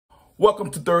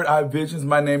Welcome to Third Eye Visions.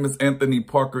 My name is Anthony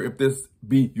Parker. If this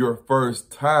be your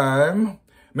first time,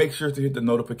 make sure to hit the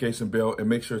notification bell and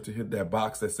make sure to hit that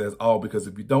box that says all, because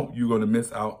if you don't, you're going to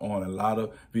miss out on a lot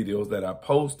of videos that I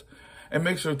post. And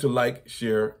make sure to like,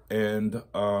 share, and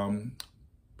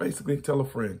basically tell a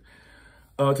friend.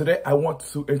 Today, I want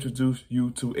to introduce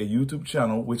you to a YouTube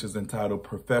channel, which is entitled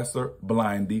Professor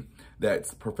Blindie.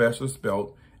 That's Professor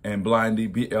spelled, and Blindie,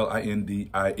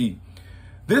 B-L-I-N-D-I-E.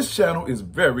 This channel is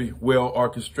very well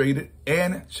orchestrated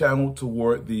and channeled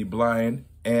toward the blind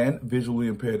and visually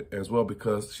impaired as well,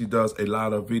 because she does a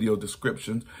lot of video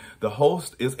descriptions. The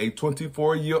host is a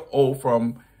 24-year-old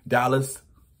from Dallas,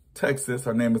 Texas.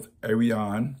 Her name is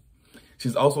Ariane.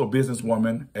 She's also a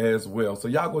businesswoman as well. So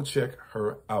y'all go check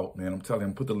her out, man. I'm telling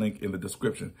you, put the link in the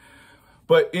description.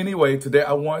 But anyway, today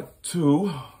I want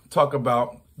to talk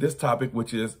about this topic,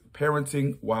 which is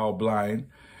parenting while blind,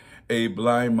 a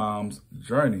blind mom's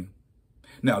journey.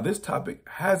 Now, this topic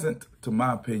hasn't, to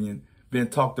my opinion, been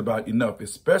talked about enough,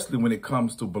 especially when it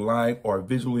comes to blind or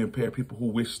visually impaired people who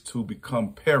wish to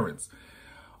become parents.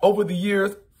 Over the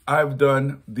years, I've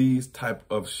done these type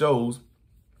of shows.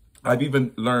 I've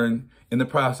even learned in the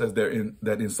process that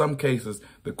in some cases,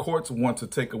 the courts want to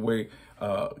take away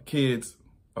kids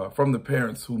from the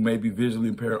parents who may be visually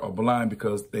impaired or blind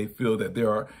because they feel that they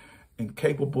are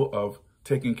incapable of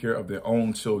taking care of their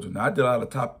own children. Now, I did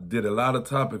a lot of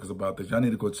topics about this. Y'all need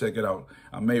to go check it out.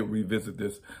 I may revisit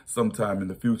this sometime in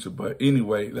the future. But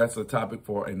anyway, that's a topic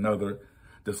for another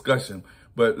discussion.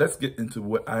 But let's get into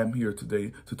what I'm here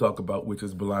today to talk about, which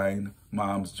is Blind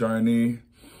Mom's Journey,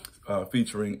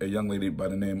 featuring a young lady by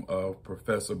the name of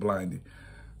Professor Blindie.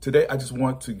 Today, I just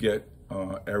want to get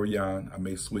Ariane, I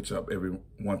may switch up every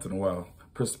once in a while,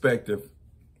 perspective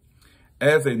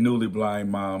as a newly blind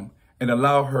mom, and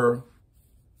allow her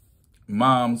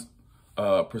mom's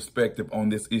perspective on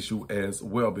this issue as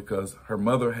well, because her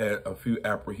mother had a few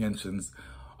apprehensions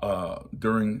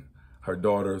during her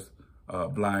daughter's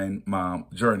blind mom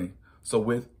journey. So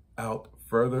without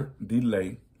further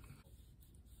delay,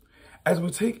 as we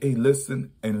take a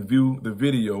listen and view the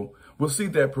video, we'll see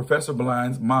that Professor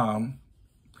Blind's mom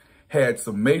had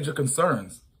some major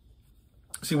concerns.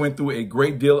 She went through a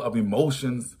great deal of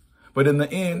emotions, but in the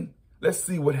end, let's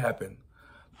see what happened.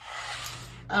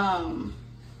 My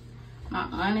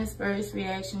honest first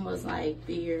reaction was like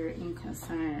fear and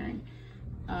concern.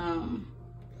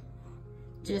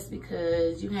 Just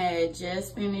because you had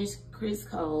just finished Chris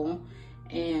Cole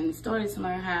and started to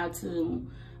learn how to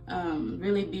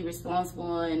really be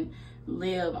responsible and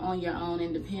live on your own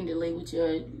independently with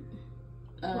your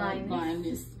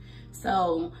blindness.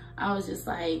 So I was just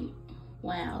like,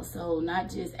 wow, so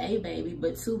not just a baby,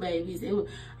 but two babies.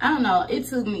 I don't know, it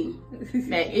took me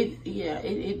back. It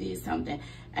did something.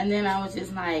 And then I was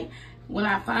just like, when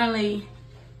I finally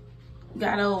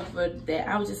got over that,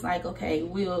 I was just like, okay,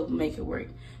 we'll make it work.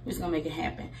 We're just gonna make it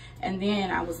happen. And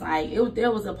then I was like,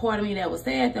 there was a part of me that was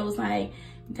sad, that was like,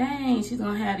 dang, she's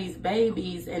gonna have these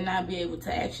babies and not be able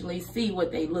to actually see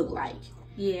what they look like.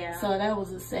 Yeah. So that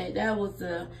was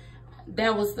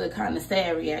the kind of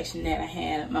sad reaction that I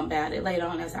had about it later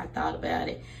on as I thought about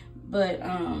it. But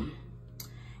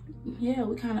yeah,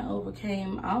 we kind of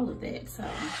overcame all of that. So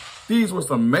these were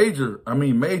some major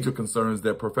concerns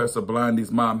that Professor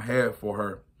Blindie's mom had for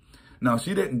her. Now,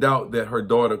 she didn't doubt that her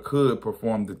daughter could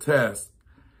perform the test.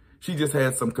 She just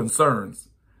had some concerns.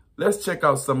 Let's check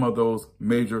out some of those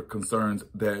major concerns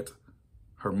that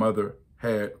her mother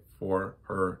had for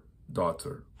her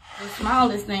daughter. The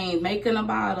smallest things, making a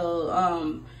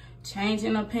bottle,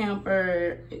 changing a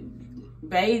pamper,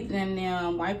 bathing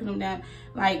them, wiping them down,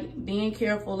 like being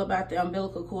careful about the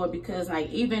umbilical cord, because like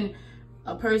even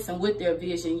a person with their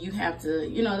vision, you have to,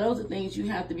 you know, those are things you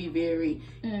have to be very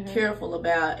careful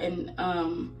about. And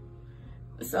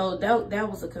so that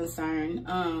was a concern.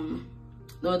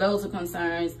 Those are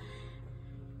concerns.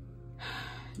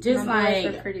 Just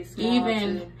like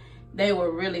even too. They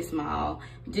were really small.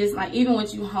 Just like even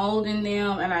with you holding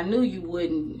them, and I knew you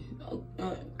wouldn't.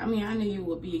 I knew you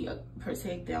would be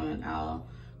protect them at all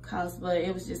costs, but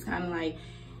it was just kind of like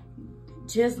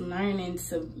just learning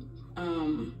to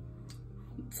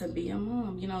be a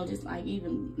mom. You know, just like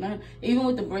even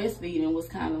with the breastfeeding was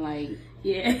kind of like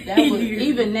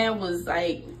that was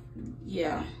like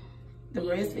the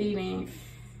breastfeeding,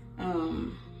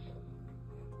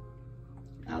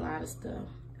 a lot of stuff.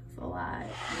 A lot.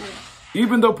 Yeah.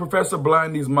 Even though Professor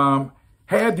Blindie's mom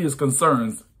had these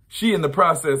concerns, she in the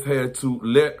process had to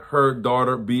let her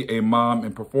daughter be a mom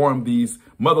and perform these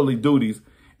motherly duties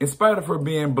in spite of her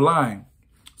being blind.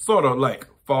 Sort of like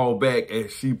fall back,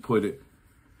 as she put it.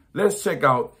 Let's check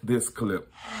out this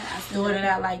clip. I started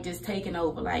out like just taking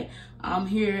over. Like, I'm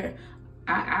here,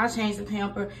 I'll change the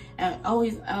pamper, and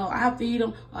always, I'll feed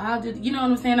them, or I'll do, you know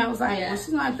what I'm saying? I was like, well,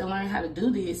 she's gonna have to learn how to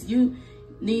do this. You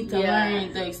need to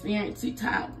learn the experience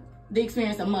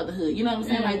of motherhood. You know what I'm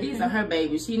saying? Like, these are her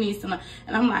babies. She needs to learn.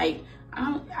 And I'm like,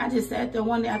 I just sat there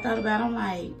one day, I thought about it, I'm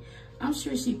like, I'm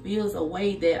sure she feels a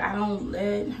way that I don't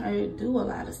let her do a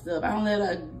lot of stuff. I don't let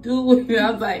her do it. I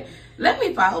was like, let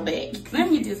me fall back. Let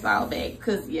me just fall back.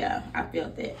 Because, yeah, I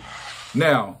felt that.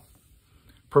 Now,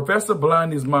 Professor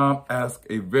Blindy's mom asked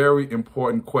a very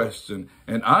important question,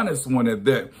 an honest one at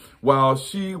that. While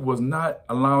she was not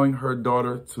allowing her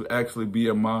daughter to actually be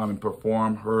a mom and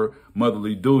perform her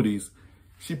motherly duties,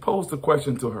 she posed a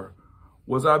question to her.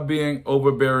 Was I being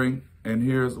overbearing? And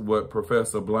here's what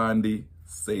Professor Blindy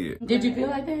said. Did you feel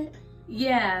like that?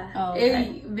 Yeah. Oh,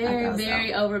 okay. It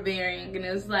very overbearing. And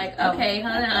it was like, okay,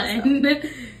 hold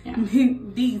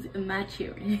on. These are my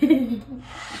children.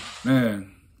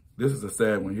 Man, this is a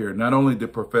sad one here. Not only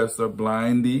did Professor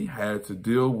Blindy had to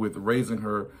deal with raising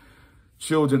her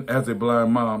children as a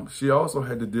blind mom, she also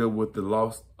had to deal with the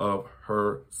loss of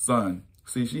her son.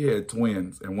 See, she had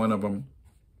twins and one of them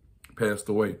passed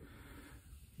away.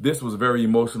 This was very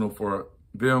emotional for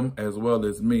them as well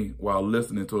as me while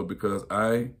listening to it, because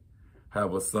I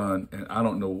have a son and I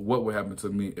don't know what would happen to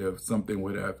me if something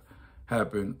would have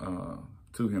happened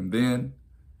to him then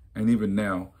and even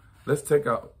now. Let's check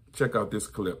out this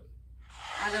clip.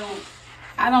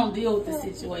 I don't deal with the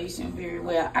situation very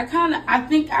well. I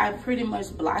think I pretty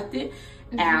much blocked it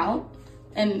out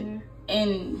and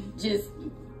just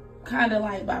kind of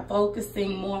like by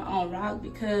focusing more on Rock,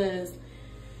 because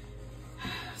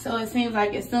so it seems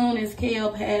like as soon as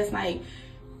Kel passed, like,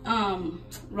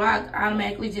 Rock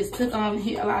automatically just took on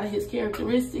a lot of his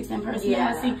characteristics and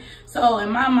personality. Yeah. So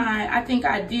in my mind, I think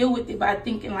I deal with it by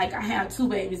thinking like I have two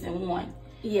babies in one.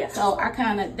 Yeah. So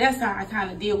that's how I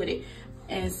kind of deal with it.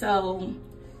 And so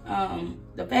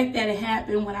the fact that it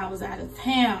happened when I was out of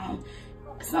town,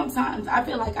 sometimes I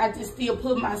feel like I just still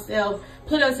put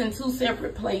us in two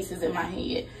separate places in my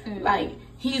head. Like,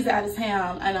 he's out of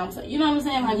town and I'm so, you know what I'm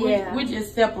saying? Like, we're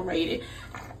just separated.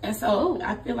 And so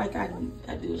I feel like I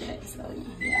do that. So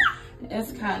yeah,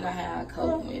 that's kind of how I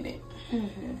cope with it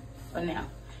for now.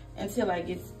 Until I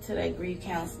get to that grief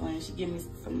counseling, she give me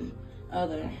some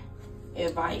other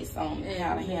advice on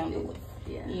how to handle it.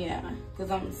 Yeah,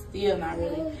 because I'm still not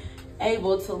really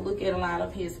able to look at a lot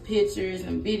of his pictures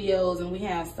and videos, and we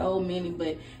have so many,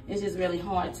 but it's just really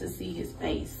hard to see his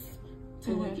face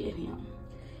to look at him.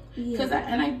 Because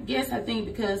I think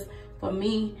because for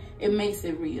me it makes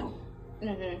it real.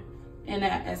 And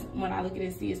when I look at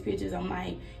and see his pictures, I'm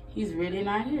like, he's really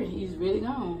not here. He's really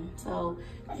gone. So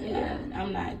yeah,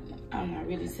 I'm not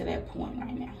really to that point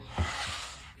right now.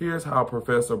 Here's how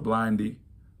Professor Blindy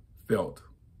felt.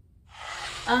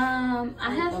 I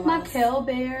have my Kel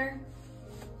Bear.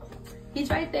 He's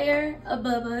right there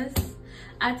above us.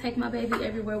 I take my baby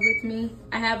everywhere with me.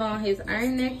 I have on his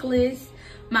earring necklace.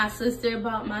 My sister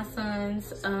bought my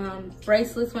sons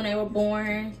bracelets when they were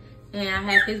born, and I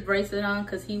have his bracelet on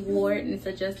because he wore it and it's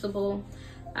adjustable.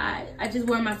 I just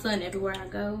wear my son everywhere I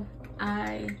go.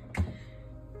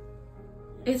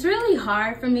 It's really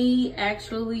hard for me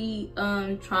actually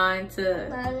trying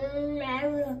to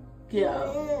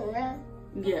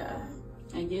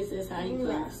I guess that's how you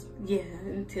feels. Yeah,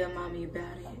 and tell mommy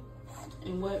about it.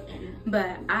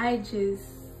 But I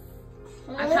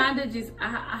kind of just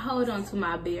I hold on to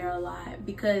my bear a lot,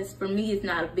 because for me it's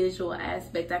not a visual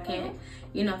aspect. I can't,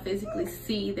 physically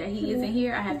see that he isn't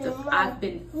here. I've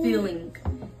been feeling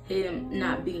him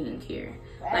not being here.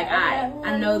 Like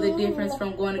I know the difference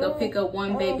from going to go pick up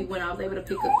one baby when I was able to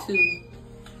pick up two.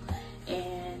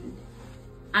 And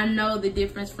I know the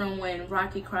difference from when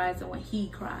Rocky cries and when he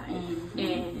cries.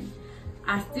 And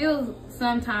I still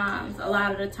sometimes, a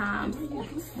lot of the times,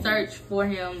 search for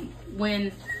him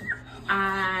when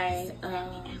I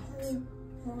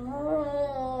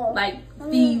like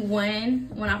feed when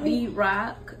I feed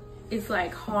Rock. It's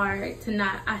like hard to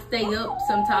not, I stay up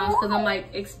sometimes because I'm like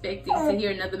expecting to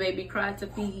hear another baby cry to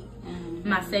feed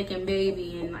my second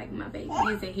baby, and like my baby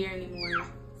isn't here anymore.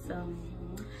 So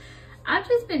I've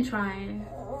just been trying.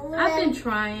 I've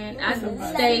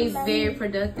stayed very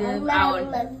productive.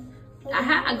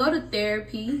 I go to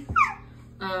therapy,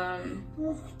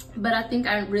 but I think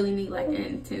I really need like an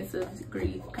intensive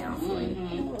grief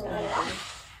counseling.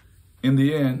 In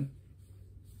the end,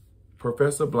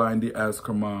 Professor Blindy asked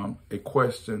her mom a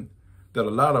question that a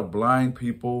lot of blind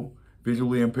people,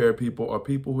 visually impaired people, or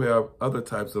people who have other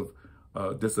types of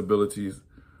disabilities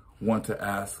want to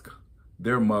ask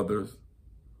their mothers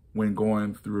when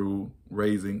going through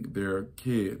raising their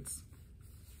kids.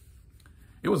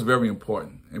 It was very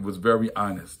important. It was very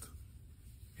honest.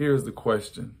 Here's the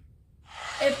question.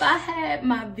 If I had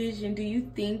my vision, do you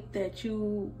think that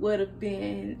you would have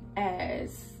been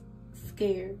as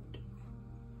scared?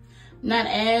 Not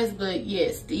as, but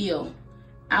yes, still.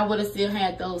 I would have still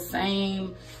had those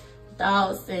same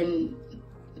thoughts and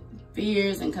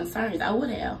fears and concerns. I would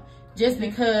have. Just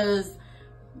because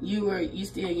you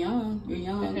still young. You're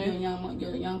young.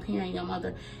 You're a young parent, young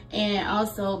mother. And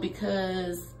also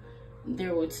because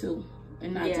there were two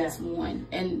and not just one.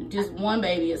 And just one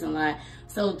baby isn't a lot.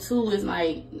 So two is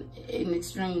like an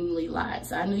extremely lot.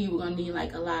 So I knew you were going to need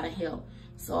like a lot of help.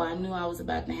 So I knew I was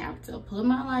about to have to put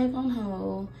my life on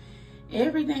hold.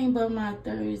 Everything but my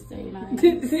Thursday night.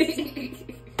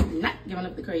 Not giving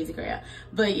up the crazy crap.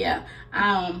 But yeah,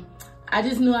 I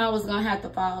just knew I was going to have to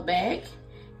fall back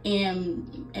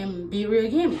and be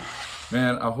real gimme.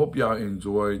 Man, I hope y'all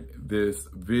enjoyed this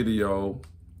video.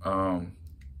 I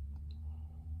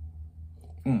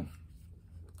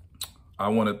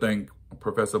want to thank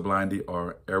Professor Blindy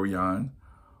or Ariane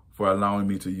for allowing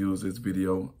me to use this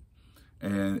video.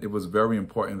 And it was very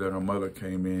important that her mother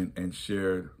came in and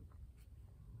shared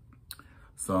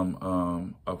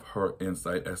some of her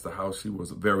insight as to how she was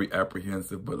very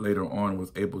apprehensive, but later on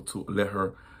was able to let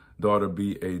her daughter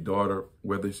be a daughter,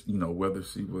 whether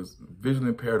she was visually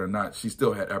impaired or not. She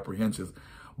still had apprehensions,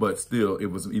 but still it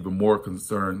was even more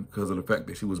concern because of the fact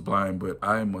that she was blind. But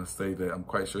I must say that I'm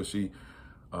quite sure she,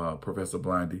 Professor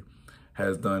Blindy,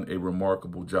 has done a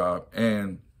remarkable job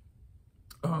and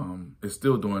is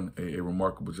still doing a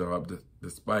remarkable job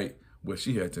despite what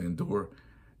she had to endure.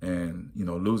 And,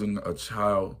 losing a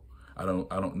child, I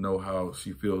don't know how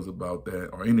she feels about that,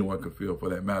 or anyone could feel for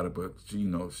that matter, but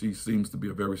she seems to be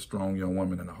a very strong young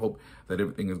woman, and I hope that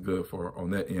everything is good for her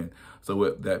on that end. So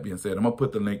with that being said, I'm gonna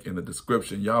put the link in the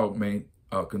description. Y'all may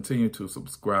continue to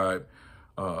subscribe.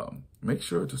 Make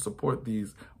sure to support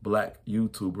these Black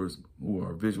YouTubers who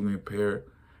are visually impaired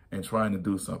and trying to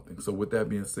do something. So with that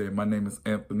being said, my name is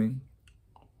Anthony.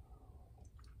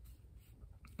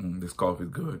 This coffee is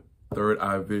good. Third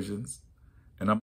Eye Visions. And I'm